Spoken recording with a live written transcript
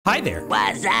Hi there.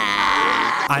 What's up?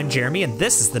 I'm Jeremy, and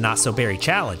this is the Not So Berry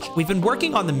Challenge. We've been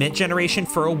working on the mint generation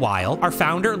for a while. Our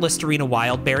founder, Listerina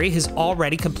Wildberry, has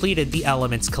already completed the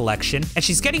Elements collection, and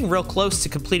she's getting real close to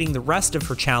completing the rest of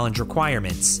her challenge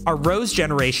requirements. Our Rose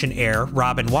generation heir,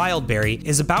 Robin Wildberry,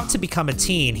 is about to become a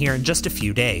teen here in just a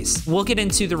few days. We'll get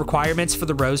into the requirements for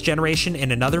the Rose generation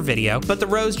in another video, but the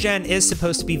Rose gen is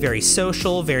supposed to be very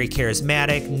social, very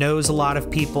charismatic, knows a lot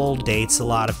of people, dates a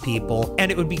lot of people,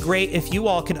 and it would be great if you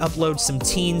all can upload some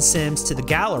teen sims to the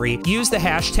gallery. Use the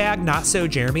hashtag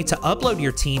NotSoJeremy to upload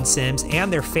your teen sims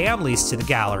and their families to the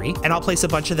gallery, and I'll place a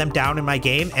bunch of them down in my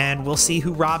game and we'll see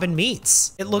who Robin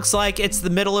meets. It looks like it's the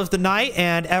middle of the night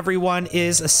and everyone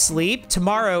is asleep.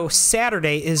 Tomorrow,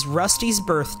 Saturday, is Rusty's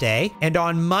birthday, and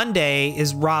on Monday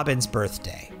is Robin's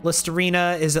birthday.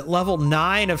 Listerina is at level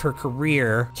 9 of her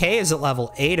career. Kay is at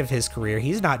level 8 of his career.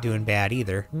 He's not doing bad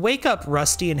either. Wake up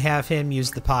Rusty and have him use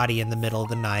the potty in the middle of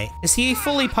the night. Is he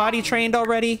fully potty trained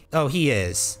already? Oh, he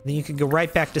is. Then you can go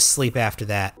right back to sleep after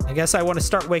that. I guess I want to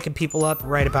start waking people up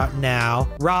right about now.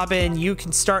 Robin, you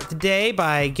can start the day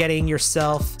by getting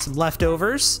yourself some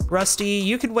leftovers. Rusty,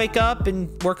 you can wake up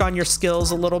and work on your skills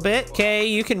a little bit. Kay,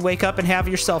 you can wake up and have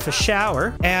yourself a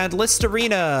shower. And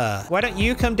Listerina, why don't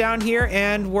you come down here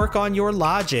and work on your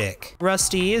logic?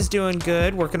 Rusty is doing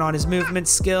good, working on his movement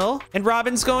skill. And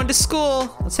Robin's going to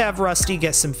school. Let's have Rusty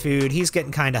get some food. He's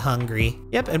getting kind of hungry.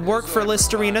 Yep, and work for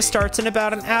Listerina starts in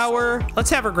about an hour. Let's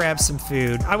have her grab some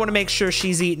food. I want to make sure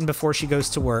she's eaten before she goes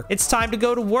to work. It's time to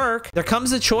go to work. There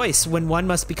comes a choice when one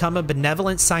must become a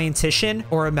benevolent scientician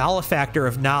or a malefactor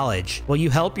of knowledge. Will you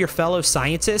help your fellow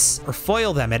scientists or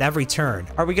foil them at every turn?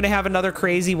 Are we going to have another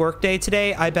crazy work day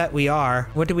today? I bet we are.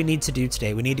 What do we need to do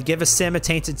today? We need to give a sim a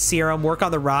tainted serum, work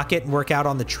on the rocket, and work out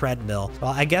on the treadmill.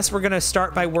 Well, I guess we're gonna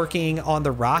start by working on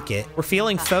the rocket. We're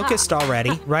feeling focused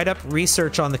already. Write up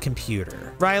research on the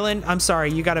computer. Rylan, I'm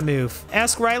sorry, you gotta move.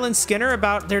 Ask Rylan Skinner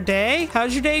about their day.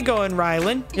 How's your day going,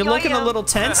 Rylan? You're looking a little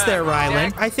tense there,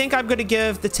 Rylan. I think I'm gonna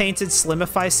give the tainted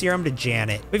Slimify serum to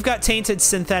Janet. We've got tainted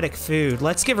synthetic food.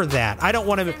 Let's give her that. I don't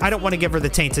want to give her the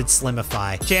tainted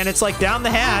Slimify. Janet's like, down the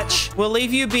hatch. We'll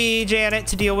leave you be, Janet,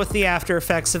 to deal with the after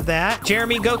effects of that.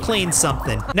 Jeremy, go clean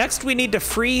something. Next, we need to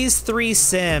freeze 3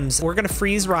 sims. We're gonna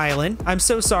freeze Rylan. I'm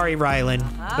so sorry, Rylan,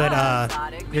 but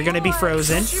you're gonna be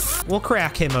frozen. We'll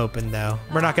crack him open, though.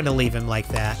 We're not gonna leave him like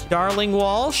that. Darling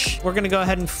Walsh, we're gonna go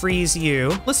ahead and freeze you.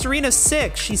 Listerina's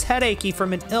sick. She's headachy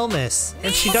from an illness,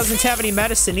 and she doesn't have any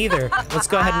medicine either. Let's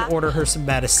go ahead and order her some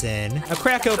medicine. Now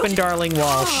crack open Darling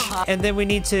Walsh, and then we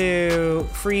need to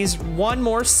freeze 1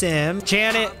 more sim.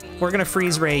 Janet, we're gonna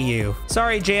freeze Ray you.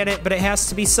 Sorry, Janet, but it has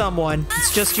to be someone.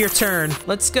 It's just your turn.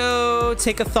 Let's go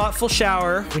take a thoughtful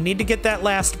shower. We need to get that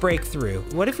last breakthrough.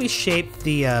 What if we shaped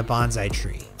the bonsai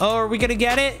tree? Oh, are we gonna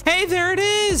get it? Hey, there it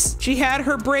is! She had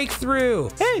her breakthrough.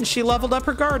 Hey, and she leveled up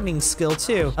her gardening skill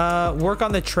too. Work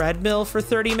on the treadmill for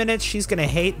 30 minutes. She's gonna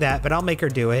hate that, but I'll make her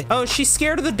do it. Oh, she's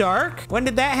scared of the dark? When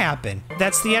did that happen?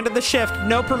 That's the end of the shift.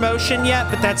 No promotion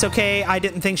yet, but that's okay. I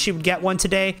didn't think she would get one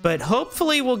today, but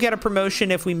hopefully we'll get a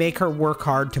promotion if we make her work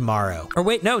hard tomorrow. Or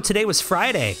wait, no, today was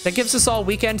Friday. That gives us all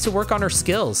weekend to work on her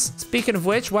skills. Speaking of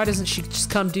which, why doesn't she just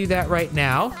come do that right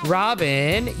now?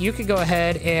 Robin, you can go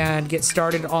ahead and get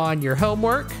started on your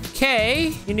homework.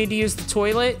 Kay, you need to use the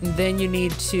toilet, and then you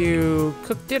need to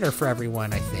cook dinner for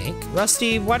everyone, I think.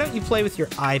 Rusty, why don't you play with your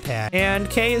iPad? And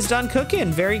Kay is done cooking.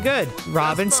 Very good.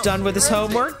 Robin's done with his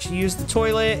homework. She used the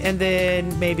toilet, and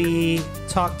then maybe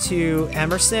talk to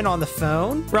Emerson on the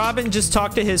phone. Robin just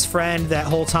talked to his friend that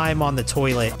whole time on the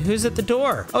toilet. Who's at the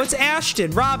door? Oh, it's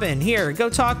Ashton. Robin, here, go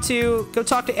talk to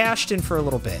Ashton for a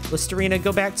little bit. Listerina,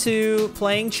 go back to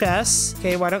playing chess.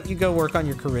 Okay, why don't you go work on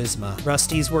your charisma?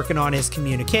 Rusty's working on his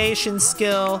communication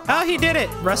skill. Oh, he did it.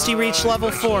 Rusty reached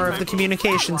level 4 of the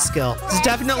communication skill. This is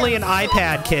definitely an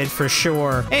iPad kid for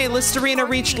sure. Hey, Listerina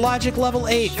reached logic level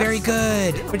 8. Very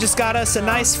good. We just got us a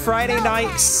nice Friday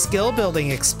night skill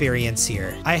building experience here.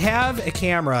 I have a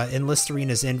camera in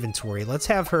Listerina's inventory. Let's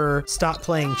have her stop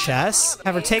playing chess.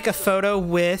 Have her take a photo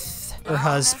with her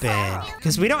husband,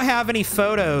 because we don't have any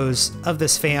photos of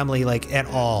this family like at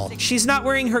all. She's not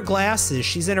wearing her glasses.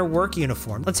 She's in her work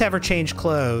uniform. Let's have her change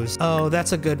clothes. Oh,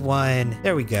 that's a good one.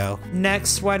 There we go.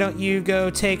 Next, why don't you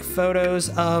go take photos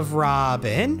of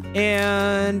Robin?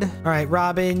 And all right,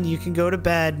 Robin, you can go to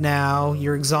bed now.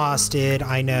 You're exhausted,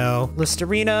 I know.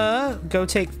 Listerina, go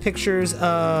take pictures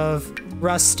of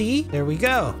Rusty. There we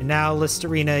go. And now,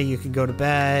 Listerina, you can go to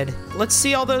bed. Let's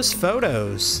see all those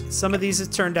photos. Some of these have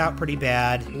turned out pretty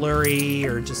bad. Blurry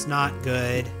or just not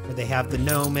good. Or they have the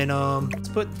gnome in them. Let's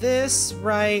put this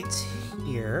right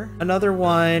here. Another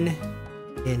one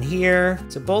in here.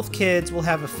 So both kids will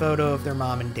have a photo of their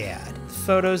mom and dad.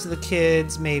 photos of the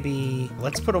kids, maybe.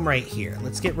 Let's put them right here.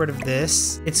 Let's get rid of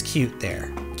this. It's cute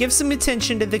there. Give some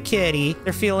attention to the kitty.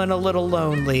 They're feeling a little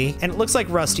lonely. And it looks like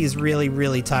Rusty is really,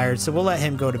 really tired, so we'll let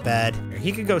him go to bed.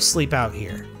 He could go sleep out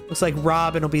here. Looks like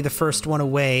Robin will be the first one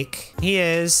awake. He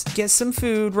is. Get some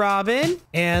food, Robin.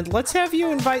 And let's have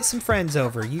you invite some friends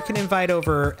over. You can invite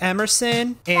over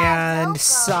Emerson and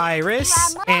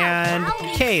Cyrus and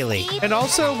Kaylee. And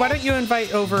also, why don't you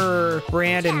invite over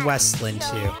Brandon Westland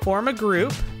too? Form a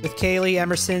group with Kaylee,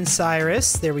 Emerson,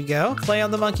 Cyrus. There we go. Play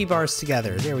on the monkey bars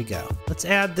together. There we go. Let's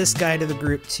add this guy to the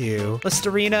group too.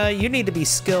 Listerina, you need to be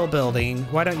skill building.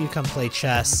 Why don't you come play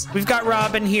chess? We've got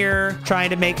Robin here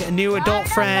trying to make a new adult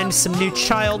friend, some new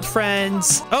child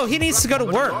friends. Oh, he needs to go to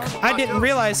work. I didn't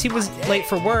realize he was late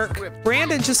for work.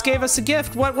 Brandon just gave us a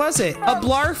gift. What was it? A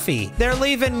Blarfy. They're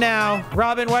leaving now.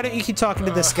 Robin, why don't you keep talking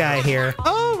to this guy here?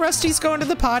 Oh, Rusty's going to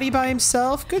the potty by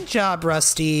himself. Good job,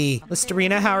 Rusty.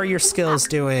 Listerina, how are your skills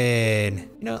doing?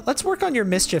 You know, let's work on your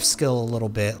mischief skill a little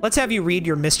bit. Let's have you read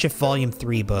your Mischief Volume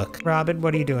 3 book. Robin,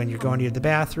 what are you doing? You're going to the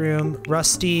bathroom.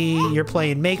 Rusty, you're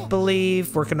playing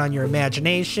make-believe, working on your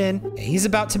imagination. He's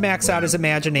about to max out his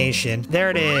imagination. There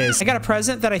it is. I got a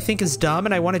present that I think is dumb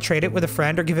and I want to trade it with a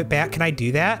friend or give it back. Can I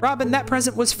do that? Robin, that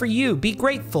present was for you. Be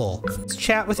grateful. Let's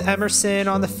chat with Emerson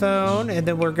on the phone, and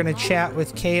then we're going to chat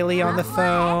with Kaylee on the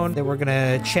phone. Then we're going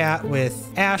to chat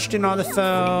with Ashton on the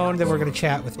phone. Then we're going to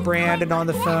chat with Brandon on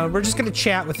the phone. We're just going to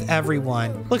chat with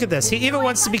everyone. Look at this. He even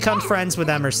wants to become friends with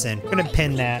Emerson. I'm going to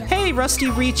pin that. Hey, Rusty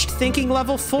reached thinking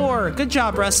level 4. Good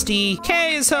job, Rusty.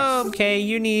 Kay is home. Kay,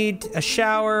 you need a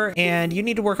shower and you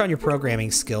need to work on your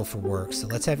programming skill for work. So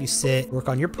let's have you sit, work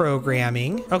on your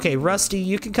programming. Okay, Rusty,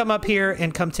 you can come up here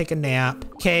and come take a nap.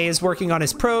 Kay is working on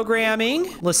his programming.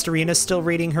 Listerina's still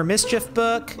reading her mischief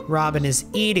book. Robin is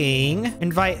eating.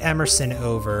 Invite Emerson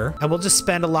over, and we'll just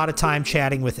spend a lot of time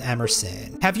chatting with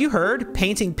Emerson. Have you heard?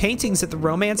 Painting paintings at the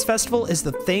Romance Festival is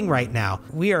the thing right now.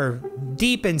 We are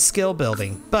deep in skill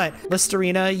building. But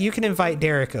Listerina, you can invite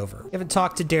Derek over. I haven't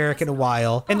talked to Derek in a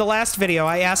while. In the last video,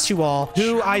 I asked you all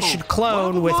who I should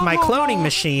clone with my cloning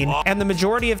machine, and the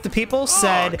majority of the people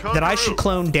said that I should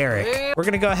clone Derek. We're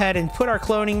gonna go ahead and put our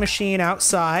cloning machine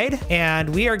outside,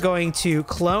 and we are going to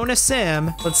clone a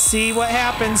sim. Let's see what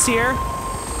happens here.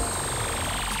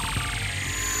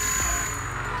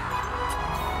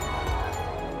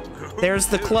 There's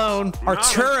the clone,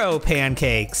 Arturo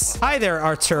Pancakes. Hi there,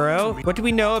 Arturo. What do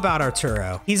we know about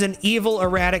Arturo? He's an evil,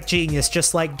 erratic genius,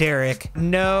 just like Derek.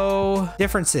 No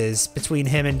differences between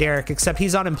him and Derek, except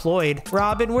he's unemployed.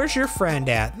 Robin, where's your friend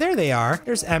at? There they are.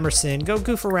 There's Emerson. Go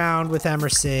goof around with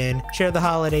Emerson. Share the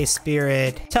holiday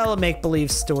spirit. Tell a make-believe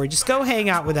story. Just go hang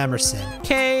out with Emerson.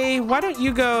 Kay, why don't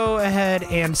you go ahead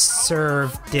and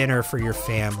serve dinner for your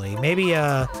family? Maybe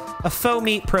a faux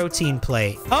meat protein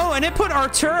plate. Oh, and it put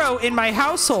Arturo in my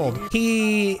household.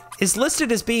 He is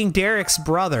listed as being Derek's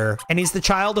brother, and he's the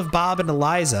child of Bob and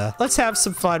Eliza. Let's have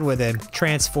some fun with him.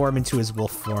 Transform into his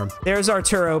wolf form. There's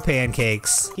Arturo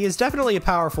Pancakes. He is definitely a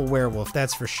powerful werewolf,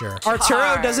 that's for sure.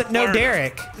 Arturo doesn't know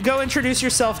Derek. Go introduce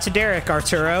yourself to Derek,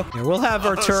 Arturo. Here, we'll have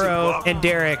Arturo and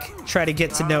Derek try to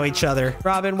get to know each other.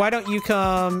 Robin, why don't you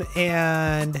come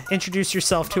and introduce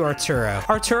yourself to Arturo?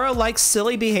 Arturo likes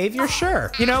silly behavior?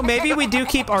 Sure. You know, maybe we do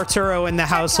keep Arturo in the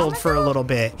household for a little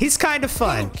bit. He's kind of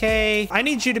fun. Okay, I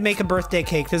need you to make a birthday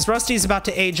cake because Rusty's about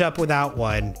to age up without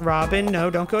one. Robin,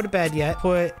 no, don't go to bed yet.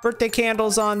 Put birthday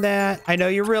candles on that. I know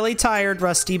you're really tired,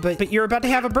 Rusty, but you're about to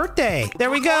have a birthday.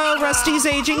 There we go. Rusty's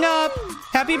aging up.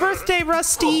 Happy birthday,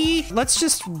 Rusty. Let's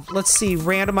see,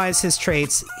 randomize his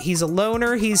traits. He's a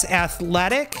loner, he's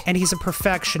athletic, and he's a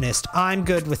perfectionist. I'm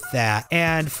good with that.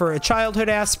 And for a childhood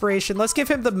aspiration, let's give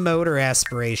him the motor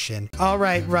aspiration. All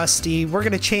right, Rusty, we're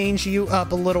gonna change you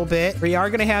up a little bit. We are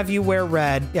gonna have you wear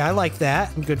red. Yeah, I like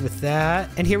that. I'm good with that.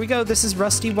 And here we go. This is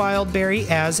Rusty Wildberry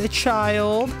as a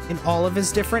child in all of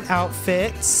his different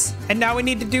outfits. And now we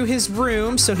need to do his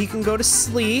room so he can go to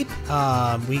sleep.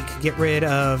 We can get rid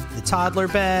of the toddler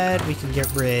bed. We can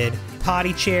get rid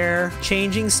potty chair,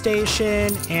 changing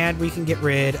station, and we can get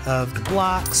rid of the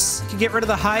blocks. We can get rid of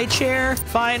the high chair,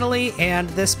 finally, and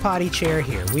this potty chair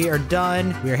here. We are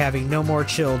done. We are having no more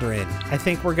children. I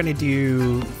think we're gonna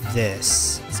do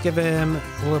this. Let's give him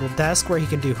a little desk where he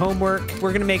can do homework.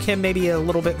 We're gonna make him maybe a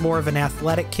little bit more of an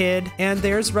athletic kid. And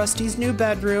there's Rusty's new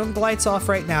bedroom. The light's off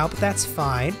right now, but that's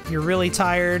fine. You're really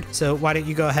tired, so why don't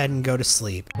you go ahead and go to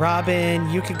sleep? Robin,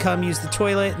 you can come use the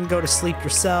toilet and go to sleep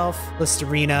yourself.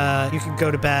 Listerina, you can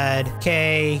go to bed.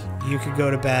 Kay, you could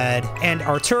go to bed. And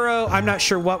Arturo, I'm not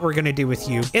sure what we're gonna do with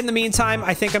you. In the meantime,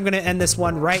 I think I'm gonna end this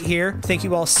one right here. Thank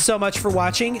you all so much for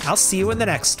watching. I'll see you in the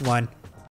next one.